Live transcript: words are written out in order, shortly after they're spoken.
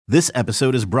This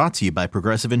episode is brought to you by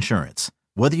Progressive Insurance.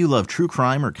 Whether you love true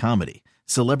crime or comedy,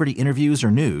 celebrity interviews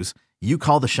or news, you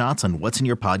call the shots on what's in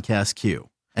your podcast queue.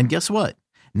 And guess what?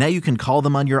 Now you can call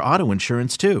them on your auto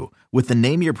insurance too with the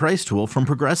Name Your Price tool from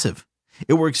Progressive.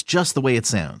 It works just the way it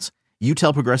sounds. You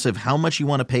tell Progressive how much you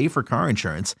want to pay for car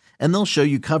insurance, and they'll show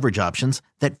you coverage options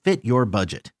that fit your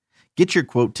budget. Get your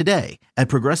quote today at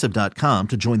Progressive.com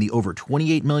to join the over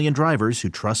 28 million drivers who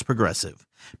trust Progressive.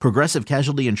 Progressive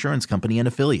Casualty Insurance Company and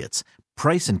Affiliates.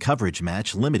 Price and coverage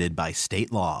match limited by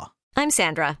state law. I'm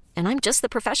Sandra, and I'm just the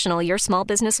professional your small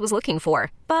business was looking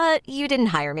for. But you didn't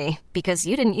hire me because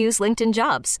you didn't use LinkedIn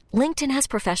Jobs. LinkedIn has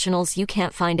professionals you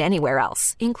can't find anywhere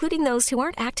else, including those who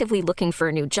aren't actively looking for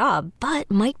a new job, but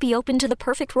might be open to the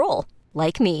perfect role,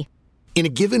 like me. In a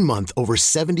given month, over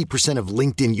 70% of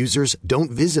LinkedIn users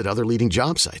don't visit other leading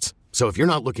job sites. So if you're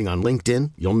not looking on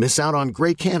LinkedIn, you'll miss out on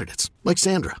great candidates like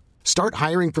Sandra. Start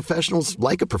hiring professionals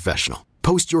like a professional.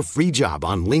 Post your free job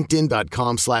on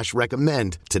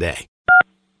linkedin.com/recommend today.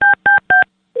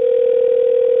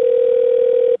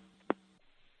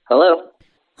 Hello.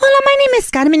 Hola, my name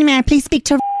is Carmen. May I please speak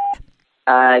to...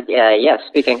 Yes,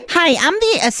 speaking. Hi, I'm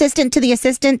the assistant to the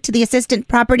assistant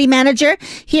property manager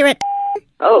here at...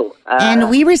 And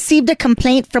we received a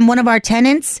complaint from one of our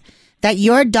tenants that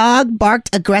your dog barked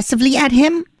aggressively at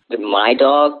him. My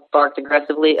dog barked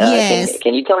aggressively? Yes.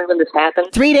 Can you tell me when this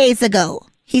happened? 3 days ago.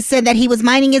 He said that he was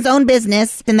minding his own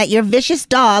business and that your vicious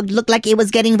dog looked like it was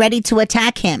getting ready to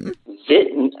attack him.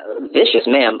 Vicious,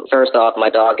 ma'am. First off, my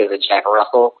dog is a Jack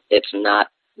Russell. It's not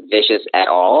vicious at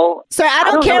all. Sir, I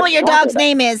don't care what your dog's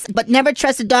name is, but never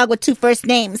trust a dog with two first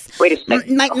names. Wait a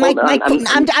second.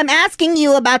 I'm asking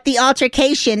you about the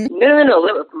altercation.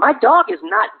 No. My dog is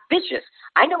not vicious.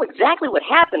 I know exactly what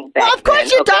happened back then. Well, of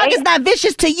course your dog is not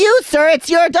vicious to you, sir. It's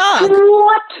your dog.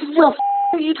 What the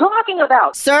are you talking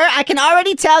about? Sir, I can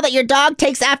already tell that your dog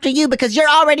takes after you because you're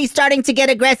already starting to get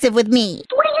aggressive with me.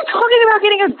 What are you talking about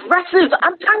getting aggressive?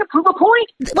 I'm trying to prove a point.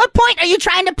 What point are you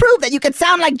trying to prove? That you could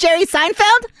sound like Jerry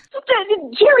Seinfeld?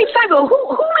 Jerry Seinfeld?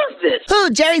 Who is this? Who,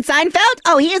 Jerry Seinfeld?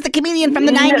 Oh, he is the comedian from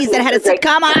the 90s that had a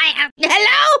sitcom.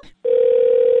 Hello?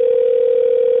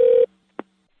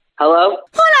 Hello?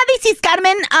 Hola, this is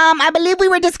Carmen. I believe we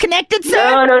were disconnected, sir.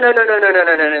 No.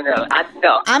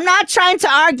 No. I'm not trying to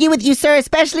argue with you, sir,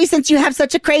 especially since you have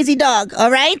such a crazy dog,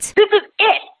 all right? This is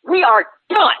it. We are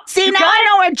done. See, now I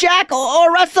know where Jack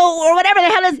or Russell or whatever the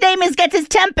hell his name is gets his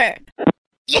temper.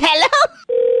 Hello?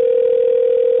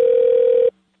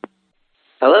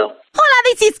 Hello? Hola,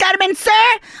 this is Carmen,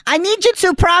 sir. I need you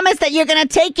to promise that you're going to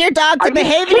take your dog to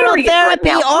behavioral therapy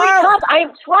Because I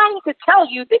am trying to tell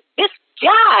you that this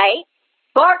guy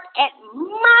barked at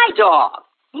my dog,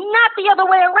 not the other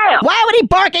way around. Why would he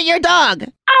bark at your dog?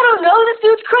 I don't know. This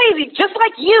dude's crazy, just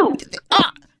like you.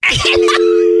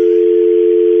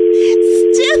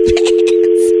 Stupid.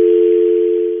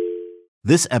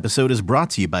 This episode is brought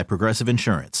to you by Progressive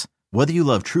Insurance. Whether you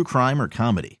love true crime or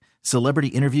comedy, celebrity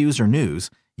interviews or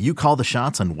news, you call the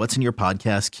shots on what's in your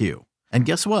podcast queue. And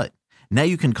guess what? Now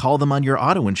you can call them on your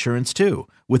auto insurance too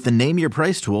with the Name Your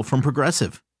Price tool from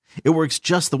Progressive. It works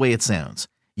just the way it sounds.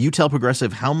 You tell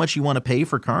Progressive how much you want to pay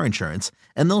for car insurance,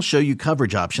 and they'll show you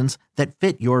coverage options that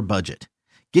fit your budget.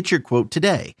 Get your quote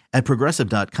today at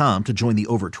Progressive.com to join the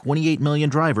over 28 million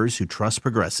drivers who trust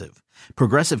Progressive.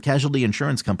 Progressive Casualty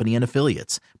Insurance Company and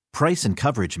Affiliates. Price and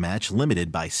coverage match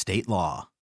limited by state law.